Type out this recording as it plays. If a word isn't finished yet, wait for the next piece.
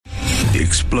The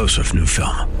explosive new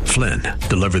film, Flynn,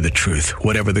 Deliver the Truth,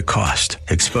 Whatever the Cost,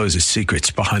 exposes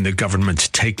secrets behind the government's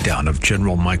takedown of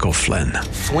General Michael Flynn.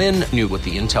 Flynn knew what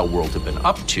the intel world had been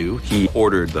up to. He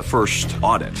ordered the first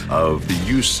audit of the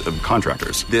use of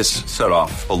contractors. This set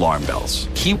off alarm bells.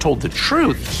 He told the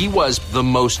truth. He was the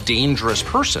most dangerous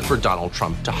person for Donald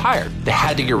Trump to hire. They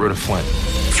had to get rid of Flynn.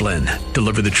 Flynn,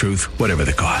 Deliver the Truth, Whatever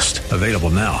the Cost. Available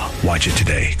now. Watch it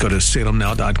today. Go to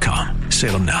salemnow.com.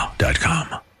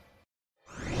 salemnow.com.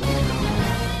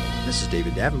 This is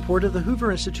David Davenport of the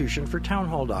Hoover Institution for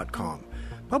Townhall.com.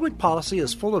 Public policy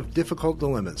is full of difficult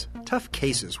dilemmas, tough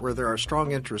cases where there are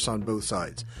strong interests on both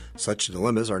sides. Such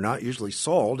dilemmas are not usually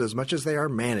solved as much as they are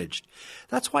managed.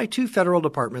 That's why 2 federal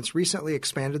departments recently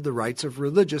expanded the rights of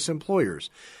religious employers.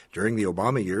 During the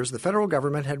Obama years, the federal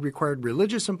government had required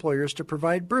religious employers to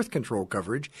provide birth control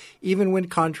coverage, even when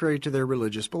contrary to their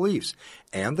religious beliefs.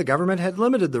 And the government had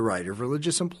limited the right of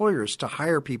religious employers to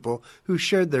hire people who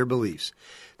shared their beliefs.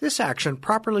 This action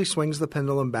properly swings the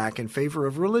pendulum back in favor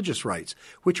of religious rights,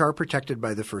 which are protected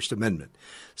by the First Amendment.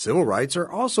 Civil rights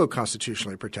are also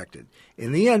constitutionally protected.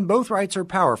 In the end, both rights are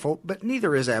powerful, but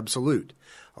neither is absolute.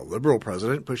 A liberal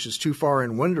president pushes too far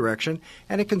in one direction,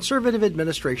 and a conservative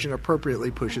administration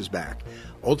appropriately pushes back.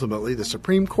 Ultimately, the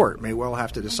Supreme Court may well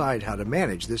have to decide how to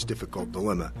manage this difficult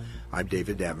dilemma. I'm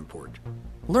David Davenport.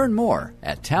 Learn more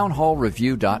at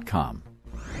townhallreview.com.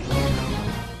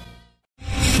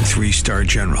 3-star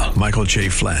General Michael J.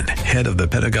 Flynn, head of the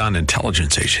Pentagon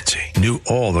Intelligence Agency, knew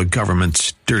all the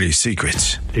government's dirty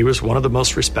secrets. He was one of the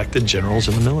most respected generals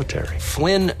in the military.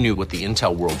 Flynn knew what the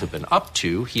intel world had been up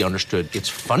to. He understood its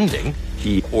funding.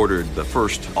 He ordered the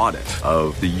first audit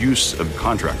of the use of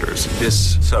contractors.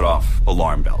 This set off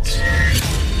alarm bells.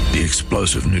 The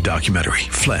explosive new documentary,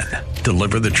 Flynn,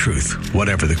 Deliver the Truth,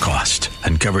 Whatever the Cost,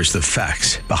 uncovers the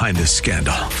facts behind this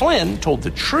scandal. Flynn told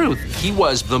the truth. He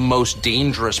was the most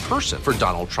dangerous person for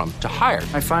Donald Trump to hire.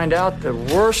 I find out the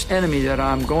worst enemy that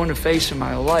I'm going to face in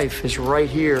my life is right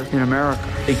here in America.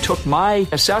 They took my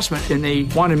assessment and they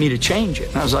wanted me to change it.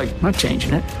 And I was like, I'm not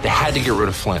changing it. They had to get rid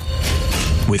of Flynn.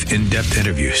 With in-depth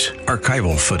interviews,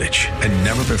 archival footage, and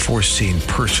never-before-seen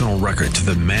personal records of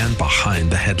the man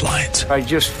behind the headlines. I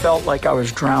just felt like I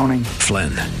was drowning.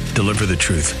 Flynn, Deliver the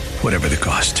Truth, Whatever the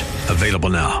Cost. Available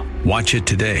now. Watch it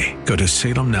today. Go to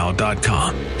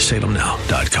salemnow.com.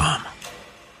 salemnow.com.